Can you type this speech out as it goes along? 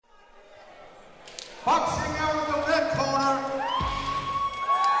Boxing out of the red corner.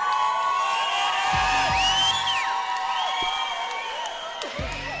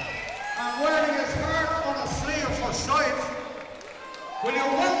 And wearing his heart on a sleeve for sight. Will you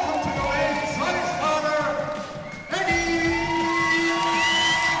welcome to the ring Side's father, Eddie?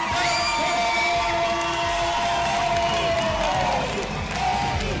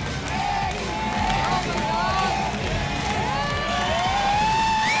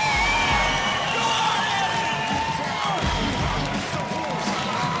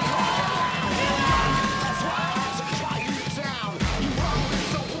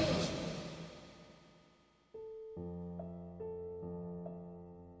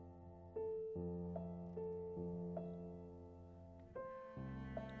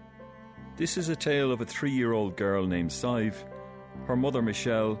 This is a tale of a 3-year-old girl named Sive, her mother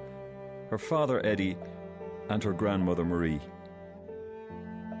Michelle, her father Eddie, and her grandmother Marie.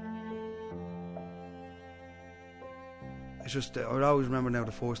 It's just, I would always remember now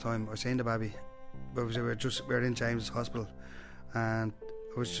the first time I seen the baby. We were in James's hospital, and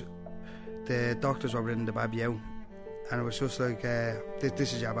it was the doctors were bringing the baby out, and it was just like,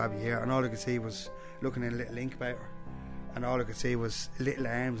 this is your baby here, and all I could see was looking in a little incubator. And all I could see was little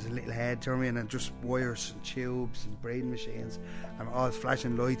arms and little head, do you know what I mean? And just wires and tubes and breathing machines and all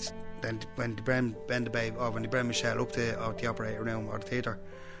flashing lights. Then when they bring Michelle up to the operating room or the theatre,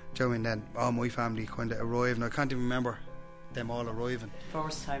 do you know what I mean? Then all my family kind of arrived, and I can't even remember them all arriving.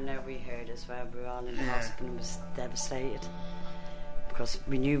 First time now we heard as well, we were all in the hospital and was devastated because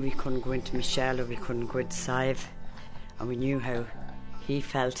we knew we couldn't go into Michelle or we couldn't go into Sive, and we knew how he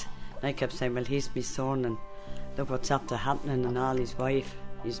felt. And I kept saying, well, he's my son, and look what's after happening, and all, his wife,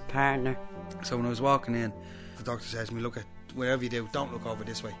 his partner. So when I was walking in, the doctor says to me, look, at wherever you do, don't look over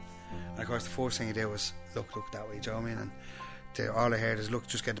this way. And of course the first thing you do was look that way, do you know what I mean? And all I heard is, look,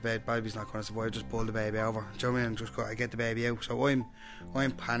 just get the baby, baby's not going to survive, just pull the baby over, do you know what I mean? And just I get the baby out. So I'm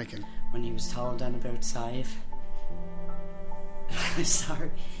panicking. When he was told then about Sive, I'm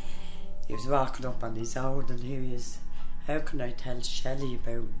sorry, he was walking up on his own, and he was, how can I tell Shelley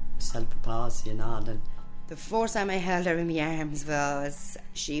about cerebral palsy and all? And the first time I held her in my arms was,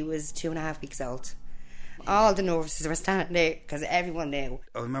 she was 2.5 weeks old. All the nurses were standing there because everyone knew.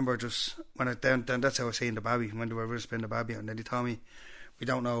 I remember just, when then that's how I seen the baby, when they were ripping the baby out, and then they told me, we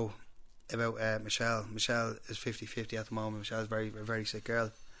don't know about Michelle. Michelle is 50-50 at the moment. Michelle's a very sick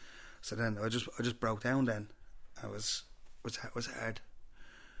girl. So then I just broke down then. It was hard.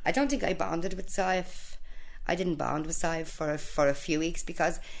 I don't think I bonded with Sive. I didn't bond with Sive for a few weeks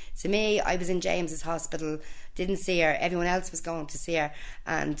because, to me, I was in James's hospital, didn't see her, everyone else was going to see her,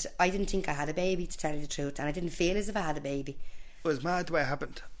 and I didn't think I had a baby, to tell you the truth, and I didn't feel as if I had a baby. It was mad the way it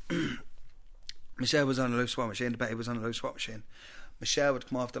happened. Michelle was on the life support machine, the baby was on the life support machine. Michelle would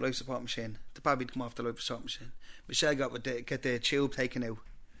come off the life support machine, the baby would come off the life support machine. Michelle get the tube taken out,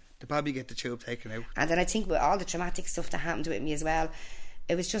 the baby get the tube taken out. And then I think with all the traumatic stuff that happened with me as well,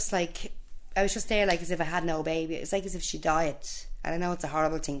 it was just like, I was just there like as if I had no baby. It was like as if she died. And I know it's a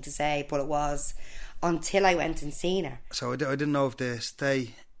horrible thing to say, but it was, until I went and seen her. So I didn't know if to stay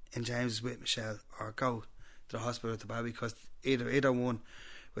in James's with Michelle or go to the hospital with the baby, because either one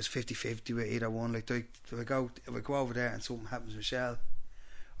was 50-50 with either one. Like, if I go over there and something happens to Michelle,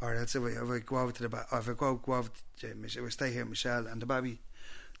 or else if I go over to if I go over to Michelle, if I stay here with Michelle and the baby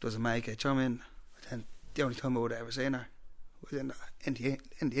doesn't make it, do you know what I mean? Then the only time I would have ever seen her was in the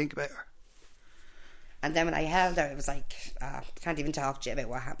incubator. And then when I held her, it was like, I can't even talk to you about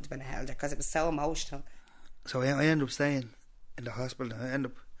what happened when I held her, because it was so emotional. So I ended up staying in the hospital. I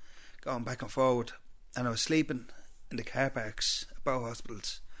ended up going back and forward, and I was sleeping in the car parks at both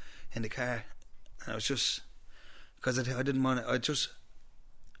hospitals in the car. And I was just, because I didn't want to,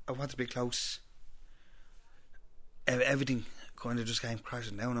 I wanted to be close. Everything kind of just came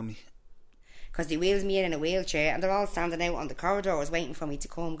crashing down on me. Because they wheeled me in a wheelchair, and they're all standing out on the corridors waiting for me to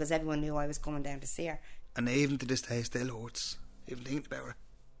come, because everyone knew I was coming down to see her. And even to this day, it still hurts, even thinking about her.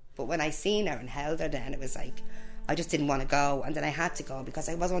 But when I seen her and held her then, it was like, I just didn't want to go, and then I had to go, because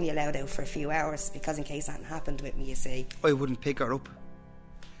I was only allowed out for a few hours, because in case something happened with me, you see. I wouldn't pick her up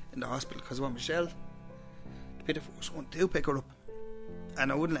in the hospital, because I want Michelle to be the first one to pick her up.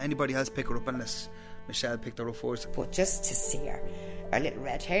 And I wouldn't let anybody else pick her up unless Michelle picked her up first. But just to see her little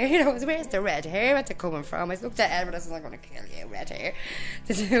red hair, you know, where's the red hair at coming from? I looked at Edward and I was like, I'm going to kill you, red hair.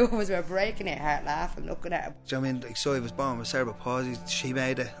 The two of us were breaking her heart, laughing, looking at her. Do you know what I mean? Like, so I was born with cerebral palsy. She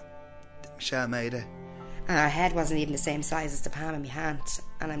made it. Michelle made it. And her head wasn't even the same size as the palm of my hand.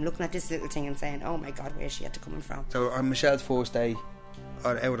 And I'm looking at this little thing and saying, oh my God, where's she at coming from? So on Michelle's first day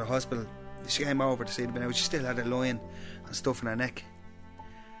out of the hospital, she came over to see the baby. She still had a line and stuff in her neck.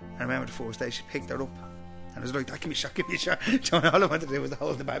 I remember the first day she picked her up, and I was like, give me a shot. Do you know, all I wanted to do was to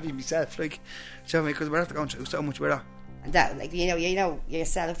hold the baby myself, like, do you know what I mean? Because we're after going through so much with her. And that, like, you know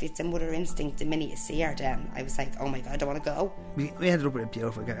yourself, it's a mother instinct. The minute you see her then, I was like, oh my God, I don't want to go. We ended up with a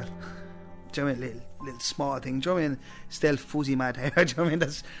beautiful girl. Do you know what I mean? Little small thing. Do you know what I mean? Still fuzzy mad hair. Do you know what I mean?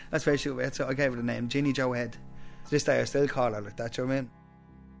 That's very sure. So I gave her the name Ginny Joe Head. To this day I still call her like that. Do you know what I mean?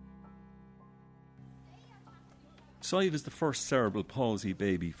 Sive is the first cerebral palsy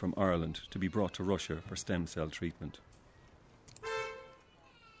baby from Ireland to be brought to Russia for stem cell treatment.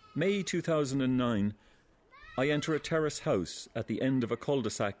 May 2009, I enter a terrace house at the end of a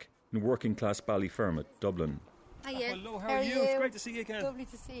cul-de-sac in working class Ballyfermot, Dublin. Hiya. Hello, how are you? It's great to see you again. Lovely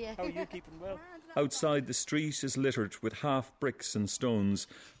to see you. How are you keeping well? Outside, the street is littered with half bricks and stones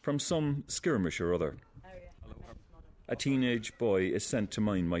from some skirmish or other. A teenage boy is sent to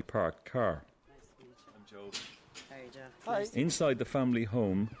mind my parked car. I'm Joe. Hi. Inside the family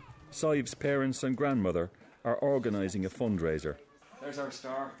home, Sive's parents and grandmother are organising a fundraiser. There's our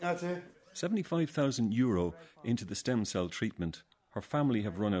star. That's it. €75,000 into the stem cell treatment. Her family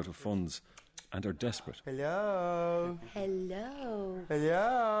have run out of funds and are desperate. Hello. Hello.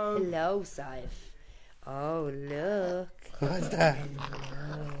 Hello. Hello, Sive. Oh, look. What's that?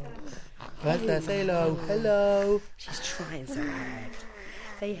 What's that? Say hello. Hello. She's trying so hard.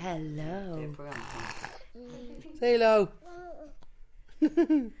 Say hello. Say hello.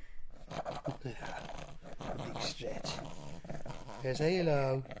 Big stretch. Here, say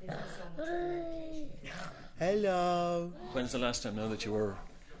hello. Hello. When's the last time now that you were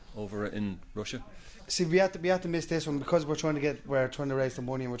over in Russia? See, we had to miss this one because we're trying to raise the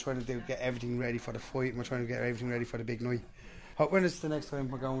money and we're trying to get everything ready for the fight and we're trying to get everything ready for the big night. When is the next time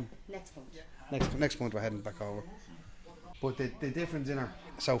we're going? Next month. Next month we're heading back over. But the difference in her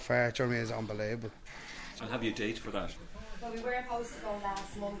so far, Jeremy, is unbelievable. I'll have you a date for that. Well, we were supposed to go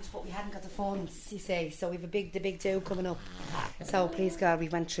last month, but we hadn't got the funds, you see. So we've the big do coming up. So please God, we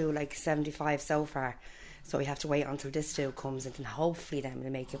went through like 75 so far. So we have to wait until this do comes, and then hopefully then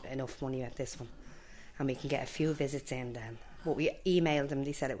we'll make enough money at this one, and we can get a few visits in then. But we emailed them;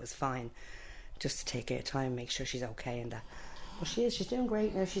 they said it was fine, just to take her time, make sure she's okay and that. But she's doing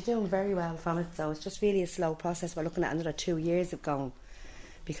great now. She's doing very well from it. So it's just really a slow process. We're looking at another 2 years of going,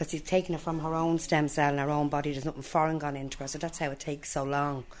 because he's taken her from her own stem cell in her own body. There's nothing foreign gone into her, so that's how it takes so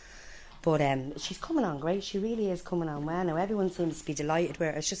long. But she's coming on great. She really is coming on well now. Everyone seems to be delighted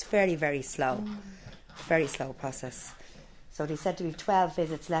with her. It's just very, very slow. Very slow process. So they said we have 12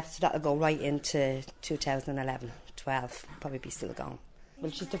 visits left, so that'll go right into 2011. 12, probably be still going.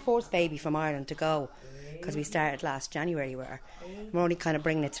 Well, she's the first baby from Ireland to go, because we started last January with her. We're only kind of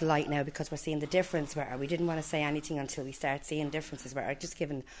bringing it to light now because we're seeing the difference with her. We didn't want to say anything until we start seeing differences with her, just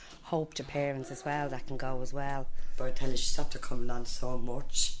giving hope to parents as well that can go as well. But I tell you, she's after coming on so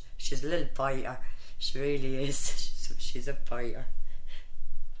much. She's a little fighter. She really is. She's a fighter.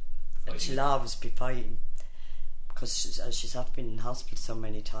 And she'll always be fighting, because she's had been in hospital so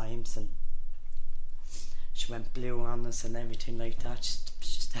many times, and she went blue on us and everything like that.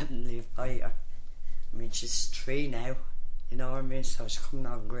 She's definitely a fighter. I mean, she's 3 now, you know what I mean? So she's coming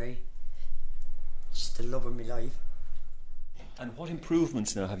on great. She's the love of my life. And what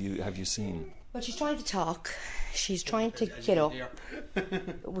improvements now have you seen? Well, she's trying to talk. She's trying to get up.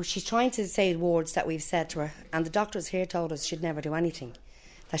 Well, she's trying to say words that we've said to her. And the doctors here told us she'd never do anything.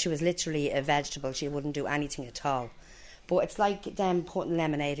 That she was literally a vegetable. She wouldn't do anything at all. But it's like them putting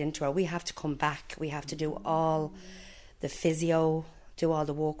lemonade into her. We have to come back. We have to do all the physio, do all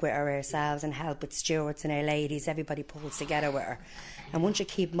the work with her ourselves, and help with stewards and our ladies. Everybody pulls together with her. And once you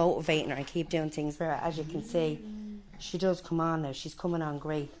keep motivating her and keep doing things with her, as you can see, she does come on now. She's coming on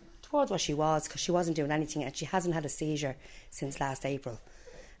great towards what she was, because she wasn't doing anything, and she hasn't had a seizure since last April.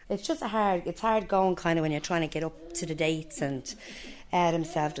 It's just it's hard going kind of when you're trying to get up to the dates, and Ed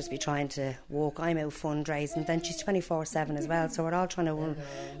himself just be trying to walk. I'm out fundraising, then she's 24/7 as well, so we're all trying to run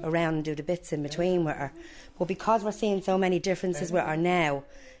around and do the bits in between with her. But because we're seeing so many differences with her now,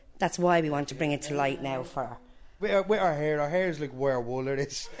 that's why we want to bring it to light now for her. With her hair is like where wool it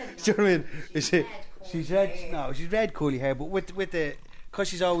is. Do you know what I mean? She's red curly hair, but with the, because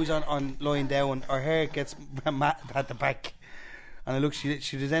she's always on lying down, her hair gets matted at the back, and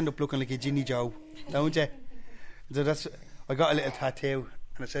she does end up looking like a Ginny Joe, don't you? So I got a little tattoo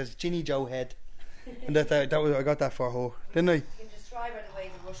and it says Ginny Joe Head, and that was, I got that for her, didn't I? You can describe her the way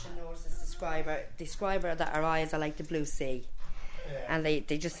the Russian nurses describe her that her eyes are like the blue sea. And they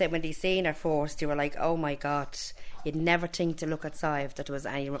just said when they seen her first, they were like, oh my God, you'd never think to look at Sive that there was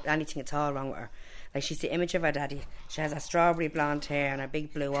anything at all wrong with her. Like, she's the image of her daddy. She has a strawberry blonde hair and her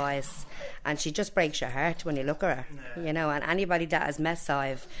big blue eyes, and she just breaks your heart when you look at her, you know. And anybody that has met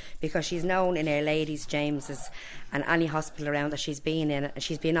Sive, because she's known in Our Ladies, James's, and any hospital around that she's been in,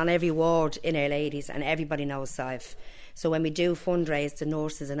 she's been on every ward in Our Ladies, and everybody knows Sive. So when we do fundraise, the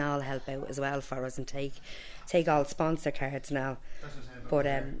nurses and all help out as well for us and take all sponsor cards now. But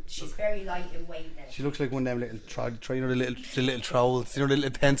she's very light in weight now. She looks like one of them little you know, the little trowels, you know, the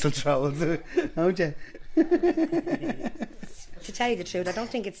little pencil trowels, don't you? To tell you the truth, I don't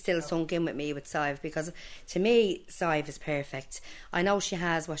think it's still sunk in with me with Sive, because to me, Sive is perfect. I know she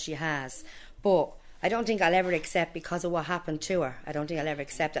has what she has, but I don't think I'll ever accept because of what happened to her. I don't think I'll ever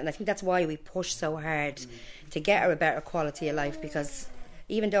accept it, and I think that's why we push so hard to get her a better quality of life, because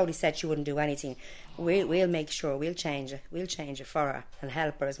even though they said she wouldn't do anything, we'll make sure we'll change it for her and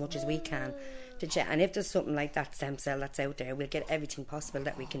help her as much as we can. And if there's something like that stem cell that's out there, we'll get everything possible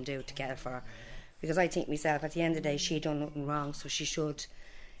that we can do to get it for her. Because I think myself, at the end of the day, she done nothing wrong, so she should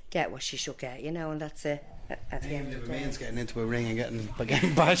get what she should get, you know, and that's it. At the end of the day, man's getting into a ring and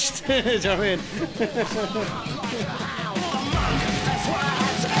getting bashed. Do you know what I mean?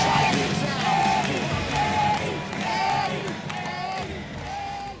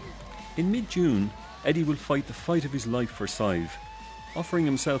 In mid-June, Eddie will fight the fight of his life for Sive, offering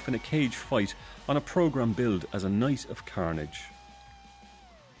himself in a cage fight on a programme billed as a night of carnage.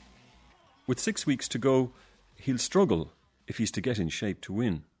 With 6 weeks to go, he'll struggle if he's to get in shape to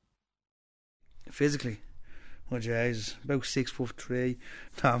win. Physically, oh Jesus, about 6'3".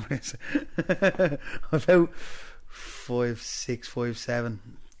 About 5'6", 5'7".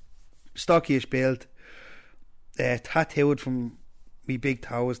 Stockish build, tattooed from me big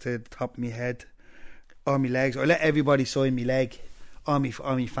toes to the top of my head, on my legs. I let everybody sign me leg on me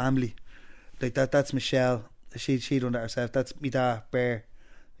family. Like that's Michelle. She done that herself. That's me dad, Bear,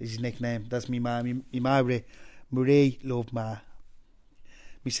 is his nickname. That's me ma. Me ma Marie loved ma.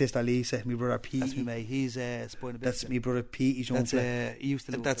 My sister Lisa, my brother Pete. That's me mate. He's spine a bit. That's my brother Pete. He's that's he used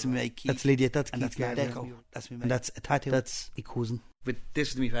to. That's me mate. Keith. That's Lydia. That's and Keith. That's Deco. That's me mate. And that's a tattoo. That's my cousin. But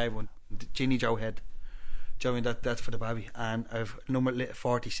this is my favourite one. The Ginny Joe head. Do you know what I mean? That's for the baby. And I've number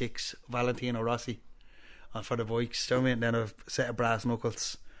 46 Valentino Rossi for the bikes. Do you know what I mean? Then I've a set of brass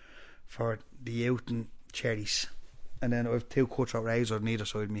knuckles for the youth and cherries. And then I've 2 cutthroat razors on either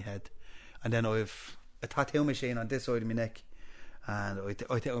side of my head. And then I've a tattoo machine on this side of my neck. And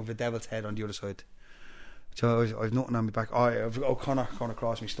I have a devil's head on the other side. So I've nothing on my back. I've Connor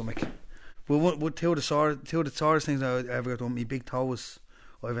across my stomach. But two of the sorest things I've ever done, my big toes.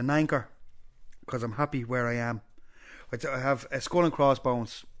 I have an anchor because I'm happy where I am. I have a skull and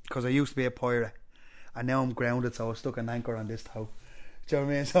crossbones because I used to be a pirate, and now I'm grounded, so I stuck an anchor on this toe. Do you know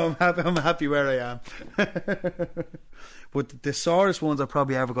what I mean? So I'm happy where I am. But the sorest ones I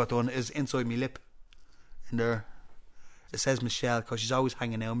probably ever got done is inside my lip. In there, it says Michelle because she's always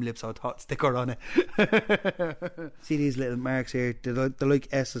hanging out my lips, so I thought sticker on it. See these little marks here? They're like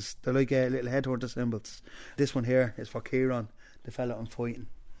S's. They're like little headhunter symbols. This one here is for Kieran, the fella I'm fighting.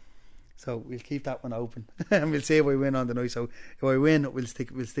 So we'll keep that one open and we'll see if we win on the night. So if I win, we'll stick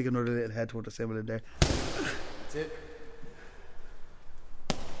another little headhunter symbol in there. That's it.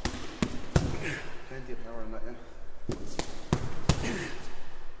 Plenty of power in that, yeah.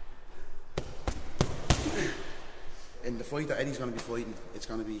 In the fight that Eddie's going to be fighting, it's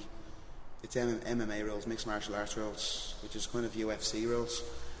MMA rules, mixed martial arts rules, which is kind of UFC rules.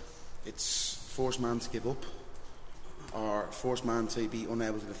 It's force man to give up, or force man to be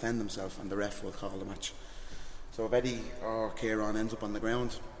unable to defend himself, and the ref will call the match. So if Eddie or Kieran ends up on the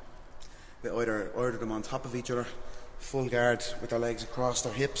ground with either of them on top of each other, full guard with their legs across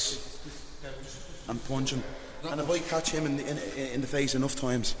their hips and punching, and if I catch him in the face enough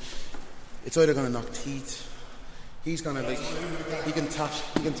times, it's either going to knock teeth. He's going to he can tap,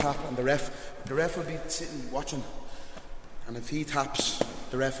 and the ref will be sitting watching, and if he taps,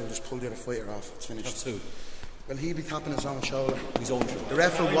 the ref will just pull the other fighter off. It's finished. That's who? Well, he'll be tapping his own shoulder. His own shoulder. The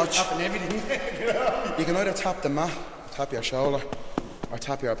ref will watch. Tapping everything. You can either tap the mat, tap your shoulder, or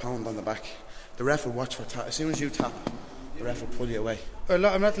tap your opponent on the back. The ref will watch for tap. As soon as you tap, the ref will pull you away. I'm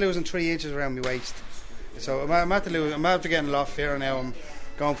not losing 3 inches around my waist, so I'm after getting a lot fairer now. I'm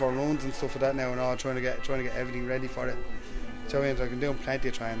going for runs and stuff like that now, and all trying to get everything ready for it. So I can do plenty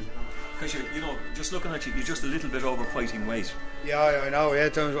of training. Because just looking at you, you're just a little bit over fighting weight. Yeah, I know. Yeah,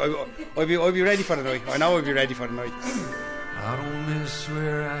 I'll be ready for the night. I know I'll be ready for the night. I don't miss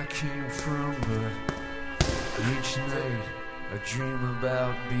where I came from, but each night I dream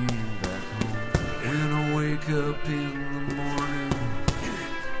about being back home. When I wake up in the morning,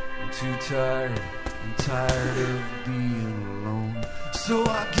 too tired and tired of being alone. So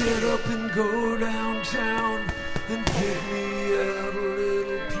I get up and go downtown and pick me out a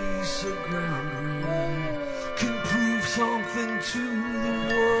little piece of ground where I can prove something to the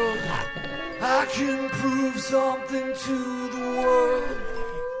world. I can prove something to the world.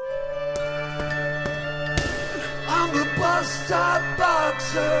 I'm the bus stop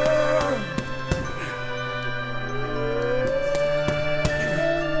boxer.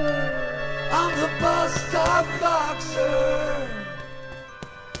 I'm the bus stop boxer.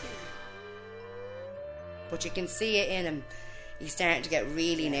 But you can see it in him. He's starting to get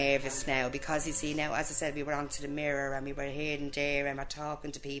really nervous now because you see now, as I said, we were onto the mirror and we were here and there and we're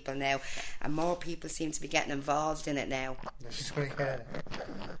talking to people now, and more people seem to be getting involved in it now. She's going to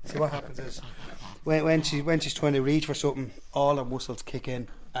see what happens is when she's trying to reach for something, all her muscles kick in,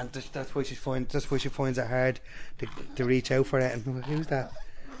 and that's why she finds it hard to reach out for it. And who's that?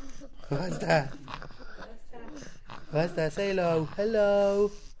 What's that? What's that? Say hello.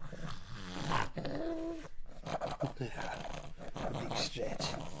 Hello. Big stretch.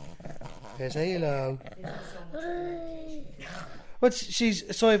 Say hello. But she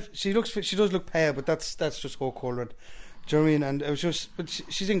does look pale, but that's just her colouring. Do you know what I mean? And it was just, but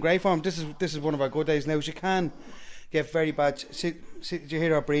she's in great form. This is one of her good days now. She can get very bad. See, you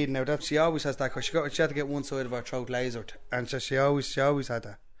hear her breathing now? That she always has that because she had to get one side of her throat lasered, and so she always had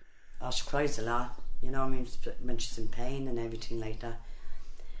that. Oh, she cries a lot. You know what I mean? When she's in pain and everything like that.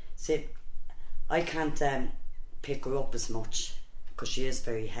 See, I can't pick her up as much because she is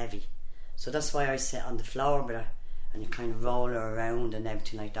very heavy. So that's why I sit on the floor with her and you kind of roll her around and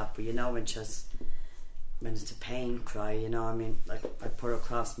everything like that. But you know, when it's a pain cry, you know what I mean? Like, I put her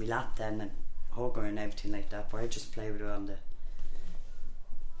across my lap then and hug her and everything like that. But I just play with her on the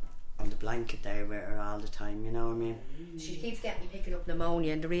blanket there with her all the time, you know what I mean? She keeps getting picking up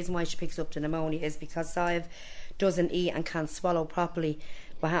pneumonia, and the reason why she picks up the pneumonia is because Sive doesn't eat and can't swallow properly.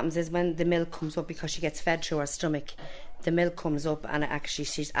 What happens is when the milk comes up, because she gets fed through her stomach, the milk comes up and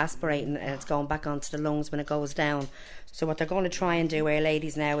she's aspirating and it's going back onto the lungs when it goes down. So what they're going to try and do, our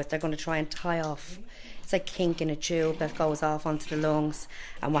ladies now, is they're going to try and tie off. It's like kink in a tube that goes off onto the lungs,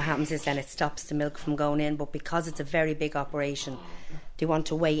 and what happens is then it stops the milk from going in. But because it's a very big operation, they want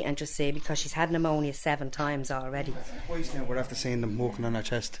to wait and just see, because she's had pneumonia 7 times already. Twice now we're after seeing them working on her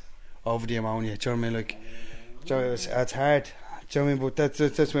chest over the ammonia. Do you know what I mean? Like, do you know, it's hard. Do you know what I mean? But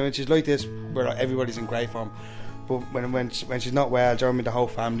that's when she's like this, where everybody's in great form. But when she's not well, do you know what I mean? The whole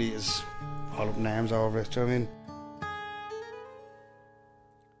family is all up in arms over it. Do you know what I mean?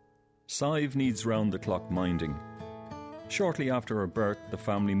 Sive needs round-the-clock minding. Shortly after her birth, the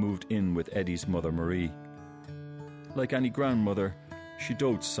family moved in with Eddie's mother, Marie. Like any grandmother, she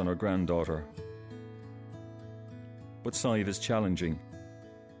dotes on her granddaughter. But Sive is challenging,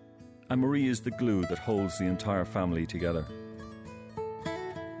 and Marie is the glue that holds the entire family together.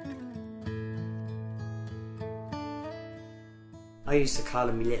 I used to call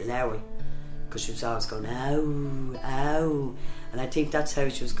her my little owie because she was always going, ow, ow. And I think that's how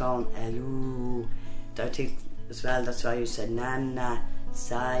she was going, hello. I think as well, that's why you said, Nana,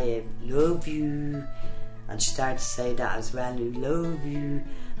 Sive, love you. And she started to say that as well, love you.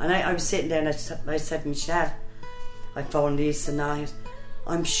 And I was sitting there and I said, Michelle, I phoned Lisa and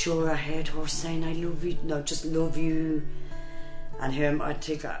I'm sure I heard her saying, I love you, no, just love you. And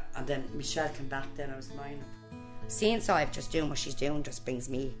and then Michelle came back then, I was mine. Seeing Sive just doing what she's doing just brings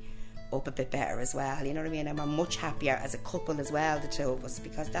me up a bit better as well, you know what I mean? And we're much happier as a couple as well, the two of us,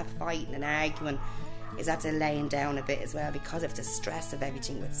 because that fighting and arguing is actually laying down a bit as well, because of the stress of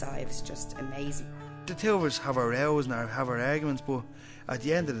everything with Sive. It's just amazing. The two of us have our rows and have our arguments, but at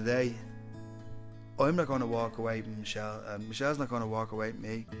the end of the day, I'm not going to walk away from Michelle, and Michelle's not going to walk away from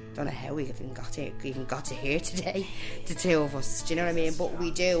me. Don't know how we even got to here today, the two of us, do you know what I mean? But we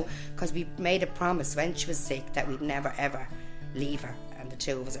do, because we made a promise when she was sick that we'd never ever leave her, and the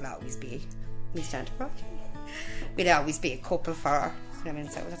two of us will always be, we stand to rock. We'd always be a couple for her, you know what I mean?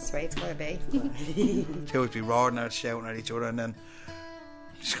 So that's the way it's going to be. Two would be roaring out, shouting at each other, and then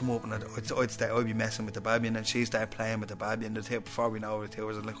she'd come up and I'd be messing with the baby, and then she'd start playing with the baby, and before we know it, the two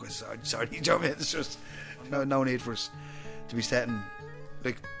of us are like, sorry, do you know what I mean? It's just no need for us to be sitting,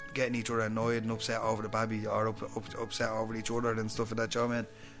 like, getting each other annoyed and upset over the baby, or upset over each other and stuff like that, do you know what I mean?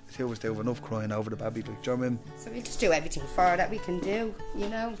 The two of us do have enough crying over the baby, like, do you know what I mean? So we just do everything for her that we can do, you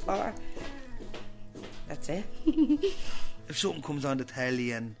know, for her. That's it. If something comes on the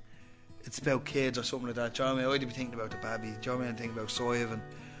telly and it's about kids or something like that, do you know what I mean? I'd be thinking about the baby, do you know what I mean? Thinking about Sive, and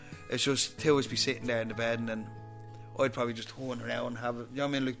it's just, two of us be sitting there in the bed, and then I'd probably just turn around and have it, you know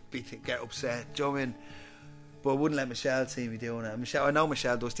what I mean? Like, get upset, do you know what I mean? But I wouldn't let Michelle see me doing it. I know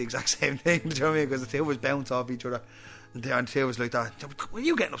Michelle does the exact same thing, do you know what I mean? Because the two of us bounce off each other. And the two of us like that. When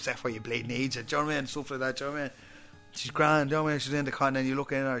you getting upset for your bleeding needs it, do you know what I mean? Stuff like that, do you know what I mean? She's grand, do you know what I mean? She's in the con, and then you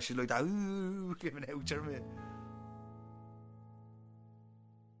look in at her, she's like that, ooh, giving out, do you know what I mean?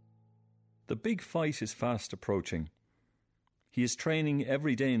 The big fight is fast approaching. He is training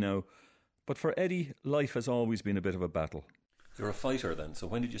every day now, but for Eddie, life has always been a bit of a battle. You're a fighter then, so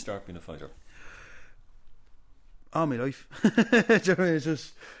when did you start being a fighter? All my life. Do you know what I mean? It's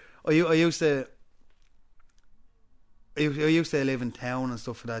just, I used to live in town and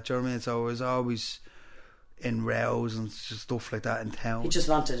stuff like that, do you know what I mean? So I was always in rows and just stuff like that in town. He just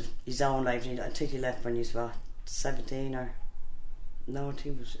wanted his own life. I think he left when he was, what, 17 or... No, I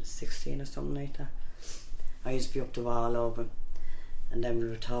think he was 16 or something like that. I used to be up the wall over him. And then we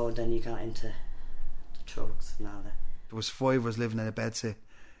were told then he got into the drugs and all that. There was 5 of us living in a bedsit.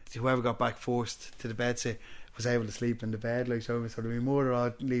 Whoever got back first to the bedsit was able to sleep in the bed, like, so there'd be more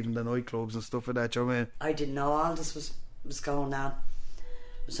all leaving the nightclubs and stuff like that, do you know what I mean? I didn't know all this was going on.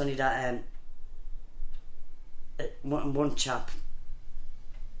 It was only that one chap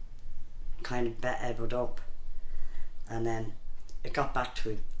kind of bet Edward up, and then it got back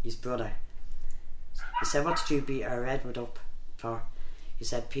to his brother. He said, "What did you beat our Edward up for?" He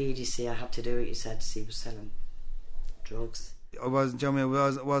said, "PDC, I had to do it." He said, "He was selling drugs." I wasn't, do you know what I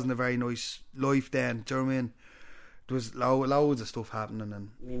mean? It wasn't a very nice life then, do you know what I mean? There was loads of stuff happening, and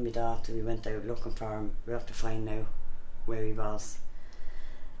me and my daughter, we went out looking for him. We have to find out where he was.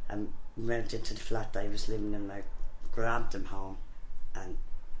 And we went into the flat that he was living in. I grabbed him home, and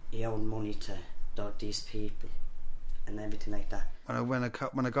he owed money to these people and everything like that. When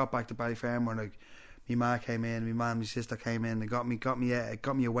I got back to Ballyfermot, like, my ma came in, my sister came in, and got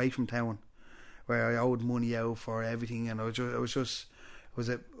me away from town, where I owed money out for everything, and it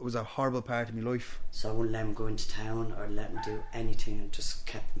was a horrible part of my life. So I wouldn't let him go into town or let him do anything, and just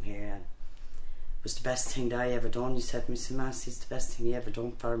kept him here. And it was the best thing that I ever done. He said to me, "Mass, it's the best thing he ever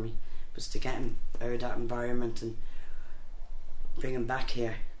done for me, was to get him out of that environment and bring him back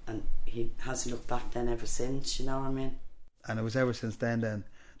here." And he hasn't looked back then ever since, you know what I mean? And it was ever since then that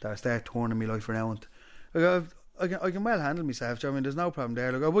I started turning my life around. Like, I can well handle myself, do you know what I mean? There's no problem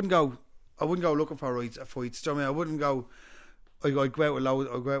there. Like, I wouldn't go looking for fights, do you know what I mean? I wouldn't go. I'd go out with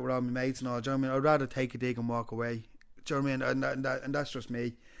all my mates and all, do you know what I mean? I'd rather take a dig and walk away, do you know what I mean? And that's just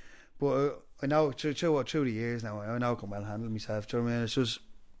me. But I know through the years now, I know I can well handle myself, do you know what I mean? It's just,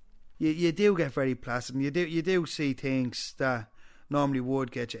 you do get very placid, and you do see things that normally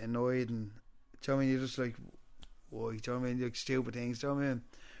would get you annoyed, and do you know what I mean? You're just like, why, do you know what I mean? Like, stupid things, do you know what I mean?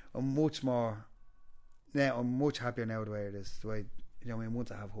 I'm much happier now the way it is, the way, you know what I mean,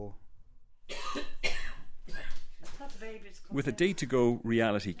 once I have her. With a day to go,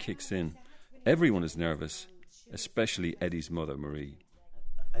 reality kicks in. Everyone is nervous, especially Eddie's mother, Marie.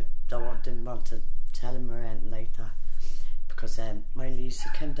 I didn't want to tell him or anything like that, because my Lisa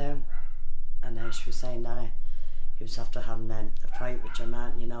came down, and she was saying that he was after having a fight with your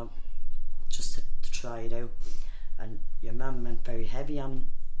man, you know, just to try it out. And your man went very heavy on him.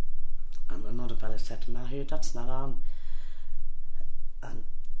 And another fella said to me, "Here, that's not on." And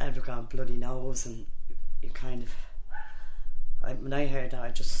Edward got a bloody nose, and you kind of... when I heard that, I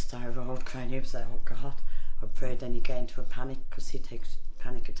just started out crying. He was like, "Oh God." I'm afraid then you get into a panic, because he takes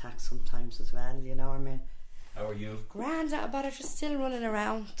panic attacks sometimes as well, you know what I mean? How are you? Grand out about it, just still running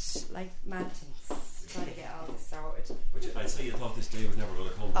around like mad things, trying to get all this sorted. But I'd say you thought this day was never going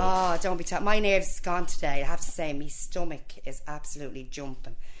to come. Oh, don't be my nerves gone today. I have to say, my stomach is absolutely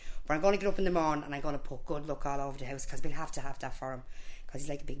jumping. But I'm going to get up in the morning and I'm going to put good luck all over the house, because we'll have to have that for him, because he's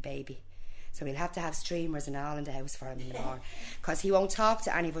like a big baby. So we'll have to have streamers and all in the house for him in the morning, because he won't talk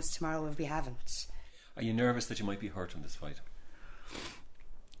to any of us tomorrow if we haven't. Are you nervous that you might be hurt in this fight?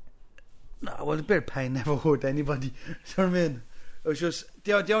 No, well, a bit of pain never hurt anybody. Do you know what I mean? It was just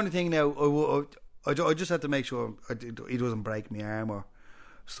the only thing now. I just had to make sure he doesn't break my arm or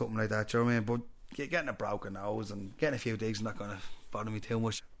something like that. Do you know what I mean? But getting a broken nose and getting a few digs is not going to bother me too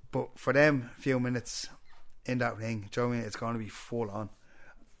much. But for them few minutes in that ring, do you know what I mean? It's going to be full on.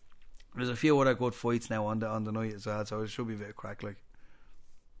 There's a few other good fights now on the night as well, so it should be a bit of crack. Like,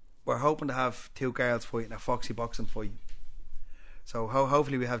 we're hoping to have 2 girls fighting a foxy boxing fight. So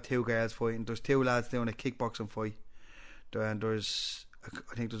hopefully we have 2 girls fighting. There's 2 lads doing a kickboxing fight. And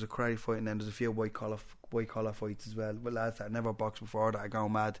I think there's a karate fight, and then there's a few white collar fights as well, with lads that never boxed before that are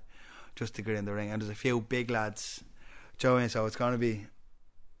going mad just to get in the ring. And there's a few big lads, do you know what I mean? So it's going to be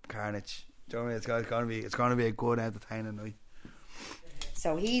carnage. Do you know what I mean? It's going to be a good, entertaining night.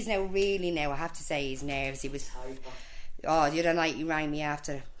 So he's now, I have to say, he's nervous. He was, the other night he rang me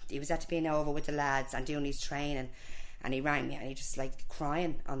after he was at being over with the lads and doing his training, and he rang me and he just like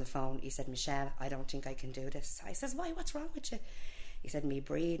crying on the phone. He said, Michelle, I don't think I can do this. I says, why, what's wrong with you? He said, me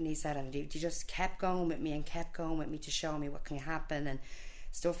breathing, he said, and he just kept going with me and kept going with me to show me what can happen and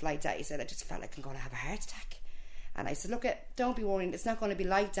stuff like that. He said, I just felt like I'm going to have a heart attack. And I said, look, don't be worrying, it's not going to be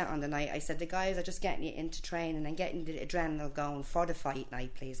like that on the night. I said, the guys are just getting you into training and getting the adrenaline going for the fight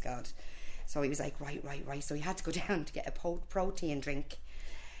night, please God. So he was like, right. So he had to go down to get a protein drink,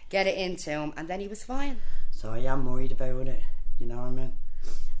 get it into him, and then he was fine. So I am worried about it, you know what I mean?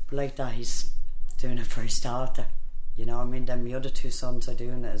 But like that, he's doing it for his daughter, you know what I mean? Then my other 2 sons are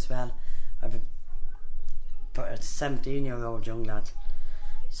doing it as well. I've a 17-year-old young lad,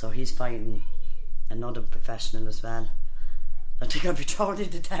 so he's fighting another professional as well. I think I'll be thrown in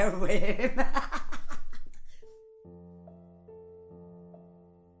the tower with him.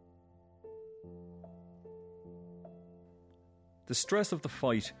 The stress of the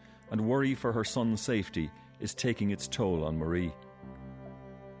fight and worry for her son's safety is taking its toll on Marie.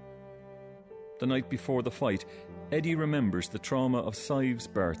 The night before the fight, Eddie remembers the trauma of Sive's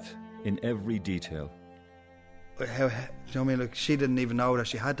birth in every detail. You know what I mean? Like, she didn't even know that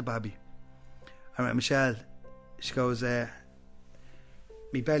she had the baby. I met Michelle, she goes, my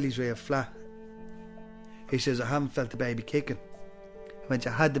belly's real flat. He says, I haven't felt the baby kicking. I went,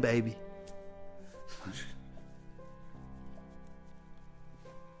 you had the baby.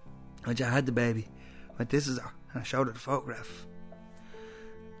 I went, you had the baby. I went, this is her. And I showed her the photograph.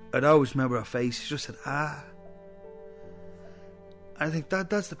 I'd always remember her face. She just said, ah. And I think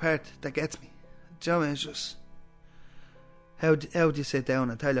that's the part that gets me. Do you know what I mean? It's just, how do you sit down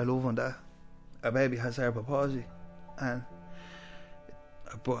and tell your loved one that a baby has cerebral palsy? And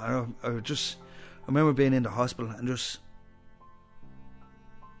but I remember being in the hospital and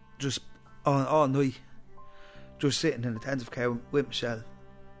just all night, just sitting in intensive care with Michelle.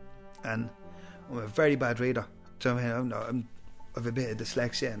 And I'm a very bad reader. Do you know what I mean? I have a bit of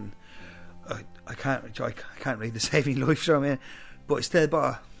dyslexia and I can't read The Saving Life. Do you know what I mean? But I still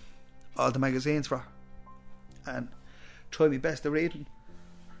bought all the magazines for her and tried my best to read them.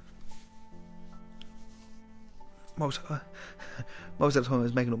 Most of the time I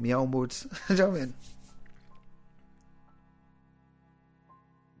was making up my own words. Do you know what I mean?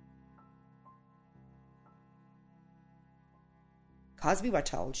 Because we were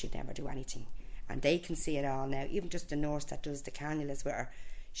told she'd never do anything, and they can see it all now. Even just the nurse that does the cannulas with her,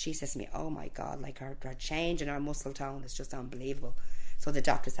 she says to me, oh my God, like her change in her muscle tone is just unbelievable. So the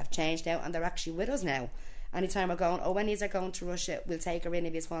doctors have changed now and they're actually with us now. Anytime we're going, when is they're going to Russia, we'll take her in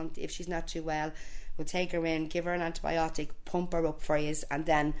if you want. If she's not too well, we'll take her in, give her an antibiotic, pump her up for you, and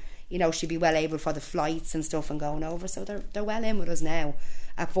then, you know, she'll be well able for the flights and stuff and going over. So they're well in with us now.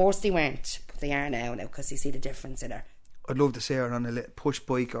 At first they weren't, but they are now because you see the difference in her. I'd love to see her on a little push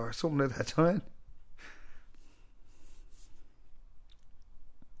bike or something like that, you know?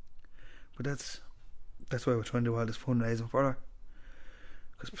 But that's why we're trying to do all this fundraising for her.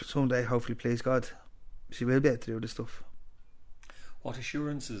 Because someday, hopefully, please God, she will be able to do this stuff. What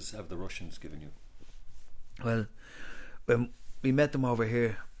assurances have the Russians given you? Well, when we met them over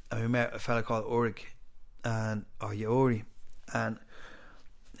here, and we met a fella called Yuri, and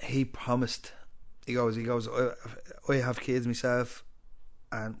he promised. He goes. I have kids myself,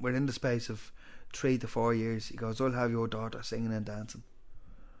 and within the space of 3 to 4 years, he goes, I'll have your daughter singing and dancing.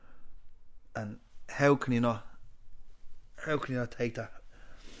 And how can you not take that?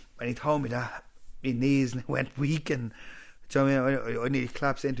 When he told me that, my knees went weak, and do you know what I mean? I nearly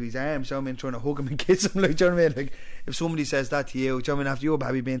collapsed into his arms. Do you know what I mean? Trying to hug him and kiss him. Like, do you know what I mean? Like, if somebody says that to you, do you know what I mean? After your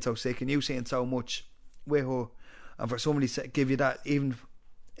baby being so sick and you seeing so much with her, and for somebody to give you that, even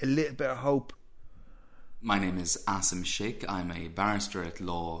a little bit of hope. My name is Asim Sheikh. I'm a barrister at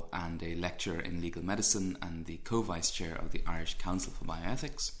law and a lecturer in legal medicine and the co-vice chair of the Irish Council for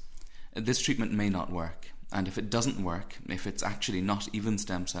Bioethics. This treatment may not work, and if it doesn't work, if it's actually not even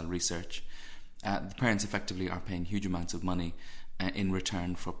stem cell research, the parents effectively are paying huge amounts of money in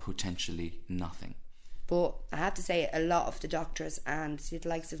return for potentially nothing. But I have to say, a lot of the doctors and the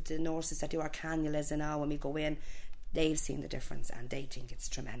likes of the nurses that do our cannulas and all, when we go in, they've seen the difference and they think it's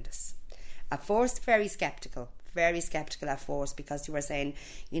tremendous. At first, very sceptical at first, because they were saying,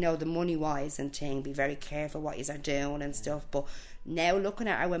 you know, the money wise and thing, be very careful what you are doing and stuff. But now looking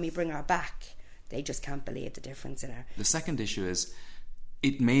at her when we bring her back, they just can't believe the difference in her. The second issue is,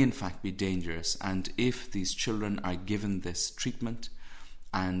 it may in fact be dangerous, and if these children are given this treatment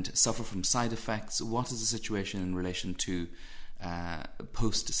and suffer from side effects, what is the situation in relation to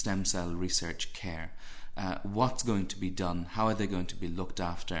post-stem cell research care? what's going to be done, how are they going to be looked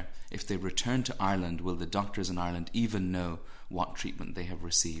after. If they return to Ireland, will the doctors in Ireland even know what treatment they have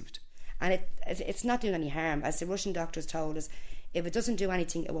received? And it's not doing any harm. As the Russian doctors told us, if it doesn't do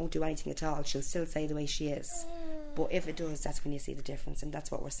anything, it won't do anything at all. She'll still stay the way she is. But if it does, that's when you see the difference, and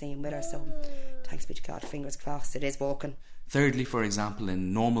that's what we're seeing with her. So thanks be to God, fingers crossed, it is working. Thirdly, for example,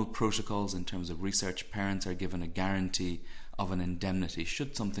 in normal protocols in terms of research, parents are given a guarantee of an indemnity.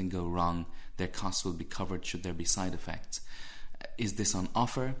 Should something go wrong, their costs will be covered should there be side effects. Is this on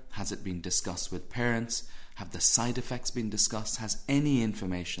offer? Has it been discussed with parents? Have the side effects been discussed? Has any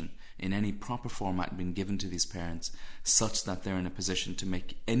information in any proper format been given to these parents such that they're in a position to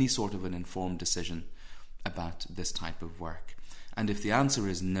make any sort of an informed decision about this type of work? And if the answer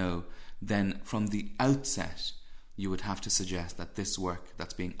is no, then from the outset you would have to suggest that this work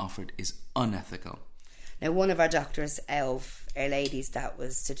that's being offered is unethical. Now, one of our doctors, our ladies that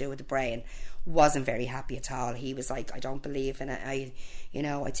was to do with the brain, wasn't very happy at all. He was like, I don't believe in it. I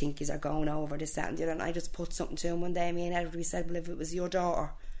think he's going over this, that and the other. And I just put something to him one day, me and Edward, we said, well, if it was your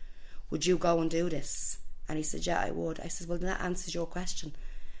daughter, would you go and do this? And he said, yeah, I would. I said, well, then that answers your question.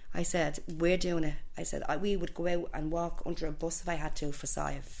 I said, we're doing it. I said, we would go out and walk under a bus if I had to for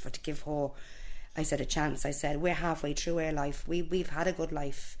Saif, to give her, I said, a chance. I said, we're halfway through our life. We've had a good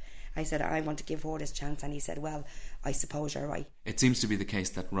life. I said, I want to give her this chance. And he said, well, I suppose you're right. It seems to be the case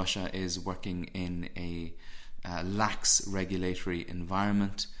that Russia is working in a lax regulatory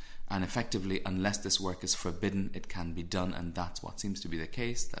environment, and effectively, unless this work is forbidden, it can be done, and that's what seems to be the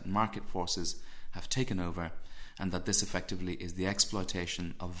case, that market forces have taken over, and that this effectively is the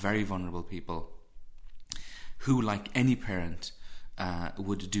exploitation of very vulnerable people who, like any parent,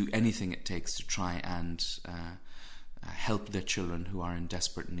 would do anything it takes to try and help their children who are in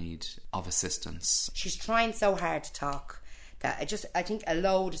desperate need of assistance. She's trying so hard to talk that I think a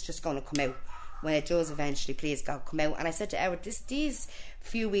load is just going to come out. When it does eventually, please God, come out. And I said to Edward, these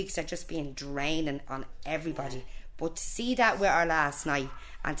few weeks are just being draining on everybody. But to see that with her last night,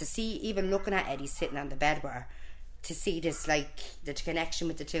 and to see, even looking at Eddie sitting on the bed with her, to see this, like, the connection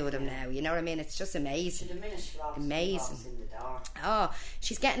with the two of them now, you know what I mean? It's just amazing. Amazing. Oh,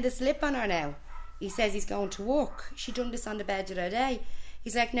 she's getting this lip on her now. He says he's going to work. She done this on the bed the other day.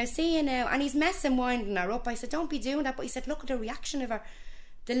 He's like, now see you now. And he's messing, winding her up. I said, don't be doing that. But he said, look at the reaction of her.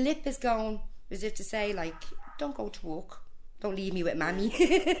 The lip is going as if to say, like, don't go to work. Don't leave me with mammy.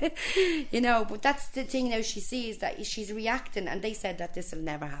 You know, but that's the thing now, she sees that she's reacting, and they said that this will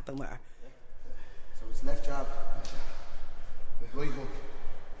never happen with her. So it's left jab with right hook.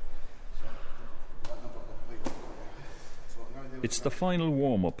 It's the final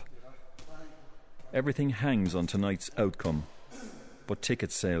warm-up. Everything hangs on tonight's outcome, but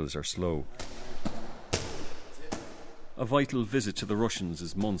ticket sales are slow. A vital visit to the Russians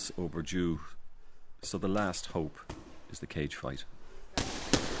is months overdue, so the last hope is the cage fight.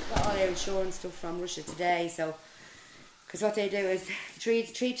 Got all our insurance stuff from Russia today, so because what they do is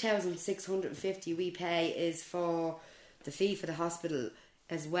 3,650 we pay is for the fee for the hospital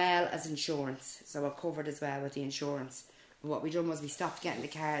as well as insurance, so we're covered as well with the insurance. But what we done was we stopped getting the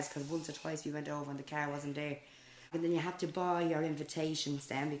cars because once or twice we went over and the car wasn't there. And then you have to buy your invitations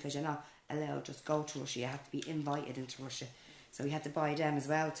then, because you're not allowed to just go to Russia, you have to be invited into Russia. So we had to buy them as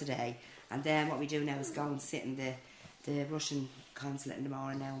well today. And then what we do now is go and sit in the Russian consulate in the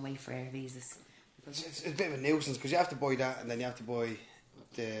morning now and wait for our visas. It's a bit of a nuisance because you have to buy that, and then you have to buy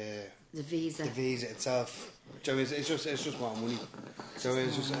the visa itself. So it's just more money. So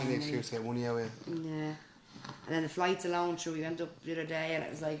it's just any excuse to get money out of it. Yeah. And then the flights alone, sure, we went up the other day and it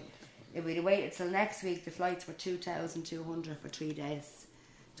was like, if we'd waited till next week, the flights were 2,200 for 3 days.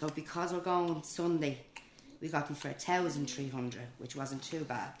 So because we're going Sunday, we got them for 1,300, which wasn't too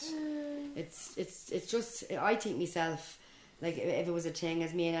bad. It's just, I think myself, like, if it was a thing,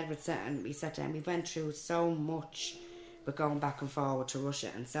 as me and Edward sat down, we went through so much with going back and forward to Russia,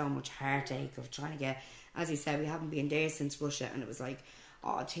 and so much heartache of trying to get, as he said, we haven't been there since Russia, and it was like,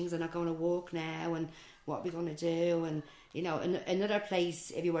 oh, things are not going to work now, and what are we going to do? And, you know, in another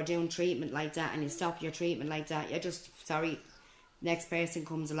place, if you were doing treatment like that and you stop your treatment like that, you're just, sorry, next person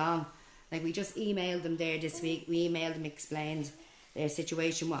comes along. Like, we just emailed them there this week. We emailed them, explained their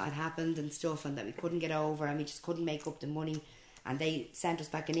situation, what had happened and stuff, and that we couldn't get over and we just couldn't make up the money. And they sent us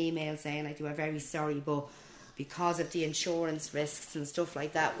back an email saying, like, they were very sorry, but because of the insurance risks and stuff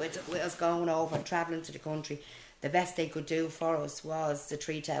like that, with us going over and travelling to the country, the best they could do for us was the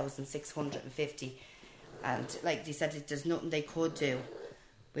 3,650. And, like they said, there's nothing they could do.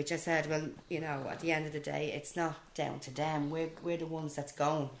 Which I said, well, you know, at the end of the day, it's not down to them. We're the ones that's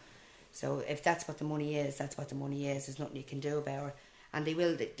going. So if that's what the money is, that's what the money is. There's nothing you can do about it. and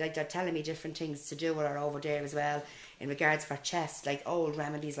they're telling me different things to do with her over there as well in regards for chest, like old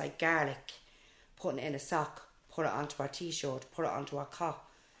remedies like garlic, putting it in a sock, put it onto her t-shirt, put it onto her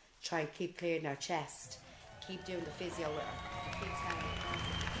cock, try and keep clearing her chest, keep doing the physio with her, keep telling her.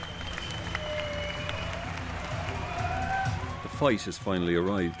 The fight has finally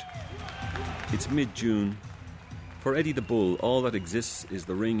arrived. It's mid-June. For Eddie the Bull, all that exists is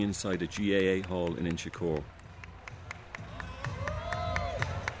the ring inside a GAA hall in Inchicore.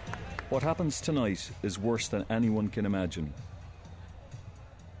 What happens tonight is worse than anyone can imagine.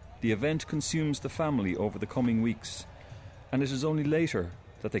 The event consumes the family over the coming weeks, and it is only later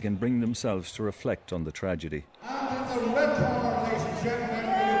that they can bring themselves to reflect on the tragedy. And in the red corner, ladies and gentlemen, will you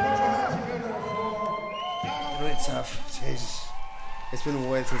put your hands together for... Right, Saf. Jesus. It's been a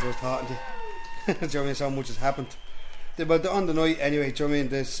while since I was talking to you. Do you know what I mean? So much has happened. But on the night, anyway, do you know what I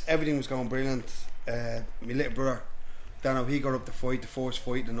mean? Everything was going brilliant. My little brother, Dano, he got up to fight, the first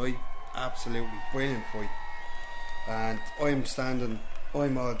fight of the night. Absolutely brilliant fight. And I'm standing,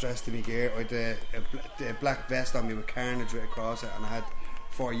 I'm all dressed in my gear. I had a black vest on me with carnage right across it, and I had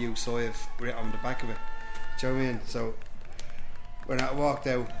 "For You Soif" written on the back of it. Do you know what I mean? So when I walked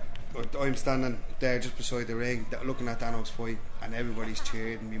out, I'm standing there just beside the ring, looking at Dano's fight, and everybody's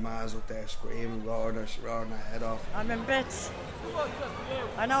cheering. My ma's up there screaming, roaring her head off. I'm in bits.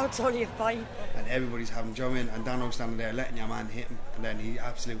 I know it's only a fight. And everybody's having, do you know what I mean? And Dano's standing there letting your man hit him, and then he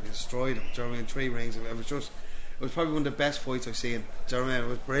absolutely destroyed him. Do you know what I mean? 3 rings. It was probably one of the best fights I've seen. Do you know what I mean? It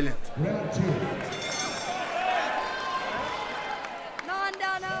was brilliant. Round 2.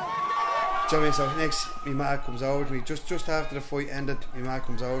 Do you know what I mean? So next, my ma comes over to me, just after the fight ended, my ma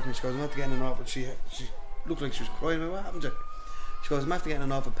comes over to me, she goes, "I'm after getting an awful," she looked like she was crying. What happened to her? She goes, "I'm after getting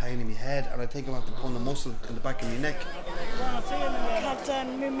an awful pain in my head, and I think I'm after pulling a muscle in the back of my neck."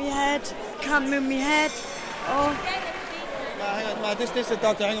 Can't move my head. Can't move my head. Oh. Hang on, Ma, this is the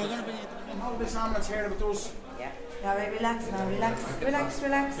doctor. Hang on, we're going to bring you to the... Hold this ambulance here with us. Now, right, relax. She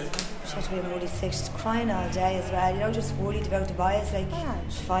had to be really sick. She's crying all day as well. You know, just worried about the boys, like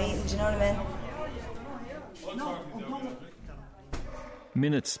fighting. Do you know what I mean?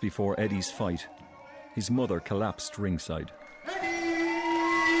 Minutes before Eddie's fight, his mother collapsed ringside.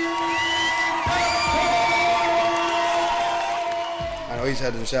 And I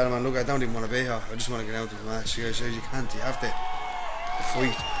said to Michelle, "Man, look, I don't even want to be here. I just want to get out of the match." She goes, "You can't. You have to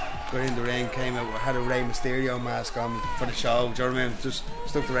fight." Got in the ring, came out, had a Rey Mysterio mask on for the show. Do you know what I mean? Just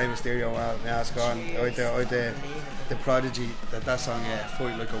stuck the Rey Mysterio mask on. I had the Prodigy, that song,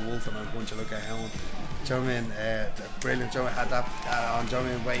 "Fight Like a Wolf and I'll Punch You Like a Hound." Do you know what I mean? Brilliant. Do you know, I had that on. Do you know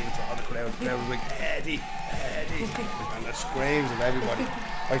what I mean? Waiting for all the crowd. The crowd was like, Eddie. And the screams of everybody.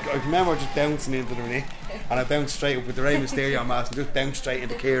 I remember just bouncing into the ring, and I bounced straight up with the Rey Mysterio mask and just bounced straight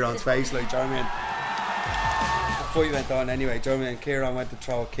into Kieran's face, like, do you know what I mean? The fight went on anyway, do you know what I mean? And Kieran went to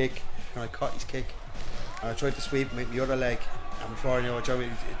throw a kick, and I caught his kick, and I tried to sweep him with my other leg, and before I knew it, do you know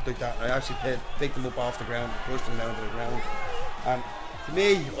what I mean? Like that, I actually picked him up off the ground, pushed him down to the ground, and to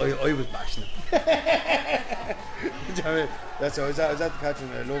me, I was bashing him. Do you know what I mean? That's I was at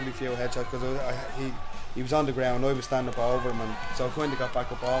catching a lovely few headshots, because he was on the ground, I was standing up over him, and so I kind of got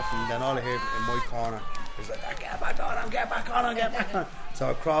back up off him, and then all I heard in my corner was like, "Get back on him, get back on him, get back on him." So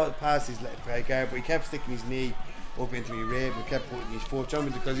I crawled past his guard, but he kept sticking his knee up into my rib, and kept putting his foot,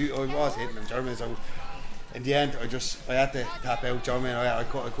 German, because I was hitting him, German. So in the end, I had to tap out, German. I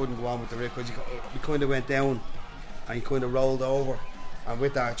couldn't go on with the rib, because he kind of went down, and he kind of rolled over, and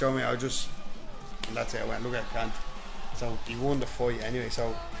with that, German, and that's it. I went, "Look, I can't." So he won the fight anyway.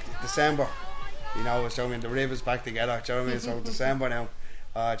 So December, you know, so I mean, the rib is back together. Do you know what I mean? So December now.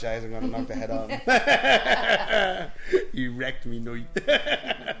 Oh, jeez, I'm going to knock the head off him. He wrecked me night.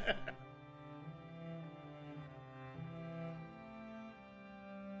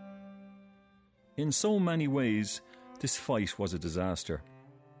 In so many ways, this fight was a disaster.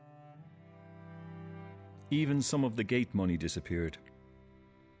 Even some of the gate money disappeared.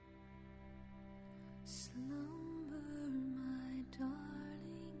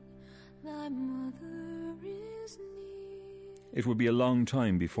 It would be a long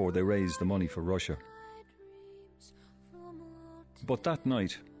time before they raised the money for Russia. But that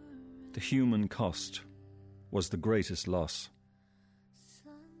night, the human cost was the greatest loss.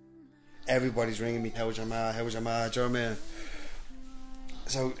 Everybody's ringing me, "How's your ma? How's your ma?" Do you know what I mean?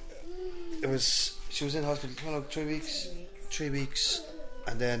 So she was in hospital for 3 weeks. 3 weeks,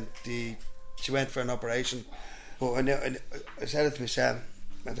 and then she went for an operation. But I said it to Michelle.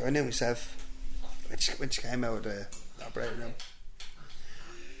 I knew myself when she came out of the operating room.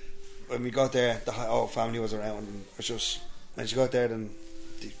 When we got there, the whole family was around, and it was just, when she got there, then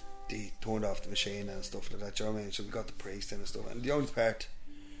they turned off the machine and stuff like that, do you know what I mean? So we got the priest in and stuff. And the only part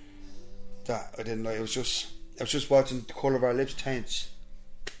that I didn't like, I was just watching the colour of our lips change.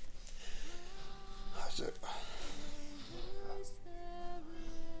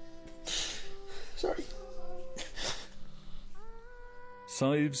 Sorry.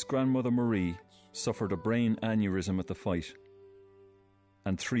 Sive's grandmother Marie suffered a brain aneurysm at the fight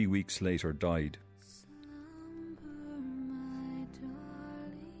and 3 weeks later died.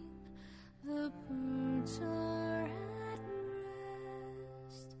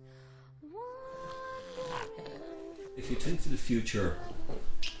 If you think to the future,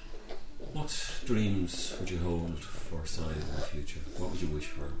 what dreams would you hold for Sive in the future? What would you wish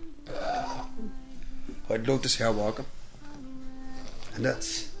for? I'd love to see her walking, and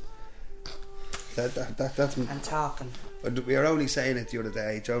that's and talking. We were only saying it the other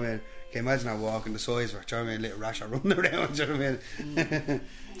day, do you know what I mean? Can you imagine her walking the size of her, do you know what I mean? Little rash running around, do you know what I mean? Do you know what I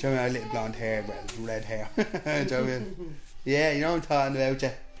mean? Her little blonde hair, red hair, do you know what I mean? Yeah, you know what I'm talking about,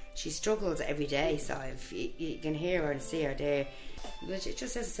 yeah. She struggles every day, Sive. You can hear her and see her there. But it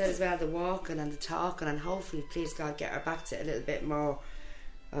just, as I said as well, the walking and the talking, and hopefully, please God, get her back to a little bit more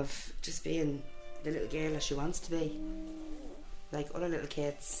of just being the little girl that she wants to be, like other little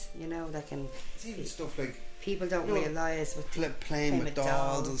kids, you know, that can. It's even stuff like people don't realise with playing with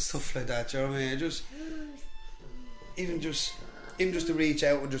dolls and stuff like that. Do you know what I mean? Just even just to reach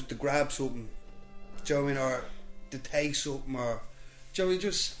out and just to grab something. Do you know what I mean? Or to take something, or do you know what I mean?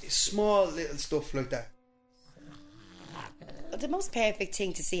 Just small little stuff like that. The most perfect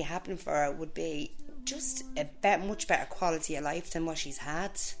thing to see happen for her would be just a much better quality of life than what she's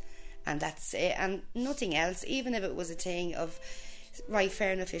had, and that's it, and nothing else. Even if it was a thing of, right,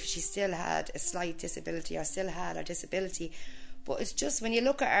 fair enough, if she still had a slight disability or still had her disability, but it's just when you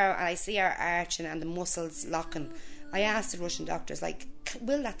look at her and I see her arching and the muscles locking, I asked the Russian doctors, like,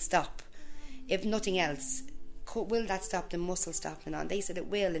 will that stop? If nothing else, will that stop the muscle stopping on? They said it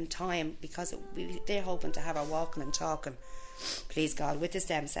will in time, because they're hoping to have her walking and talking, please God, with the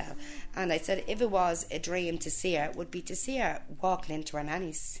stem cell. And I said if it was a dream to see her, it would be to see her walking into her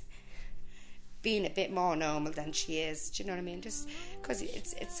nannies, being a bit more normal than she is. Do you know what I mean? Just because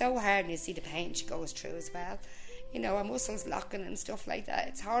it's so hard when you see the pain she goes through as well. You know, her muscles locking and stuff like that.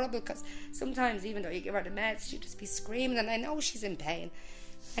 It's horrible, because sometimes even though you give her the meds, she'll just be screaming, and I know she's in pain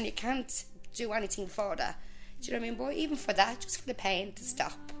and you can't do anything for that. Do you know what I mean? But even for that, just for the pain to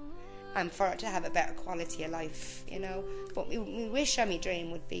stop and for her to have a better quality of life, you know. But we wish her, my dream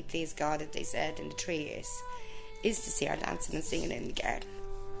would be, please God, as they said in the 3 years, is to see her dancing and singing in the garden.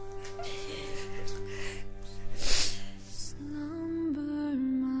 Slumber,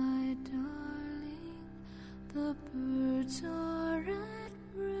 my darling, the birds are at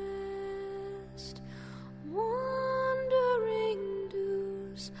rest, wandering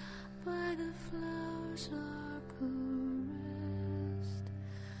dews by the flowers are caressed.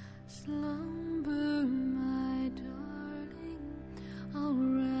 Slumber, my darling, I'll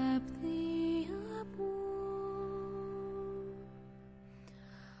wrap thee up warm.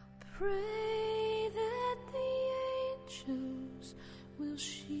 Pray that the angels will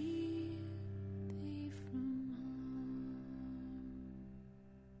shield thee from harm.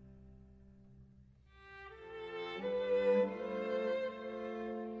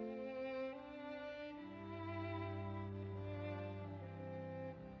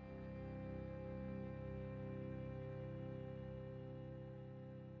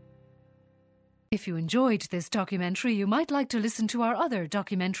 If you enjoyed this documentary, you might like to listen to our other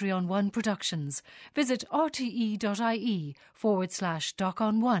Documentary on One productions. Visit rte.ie/Doc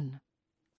on One.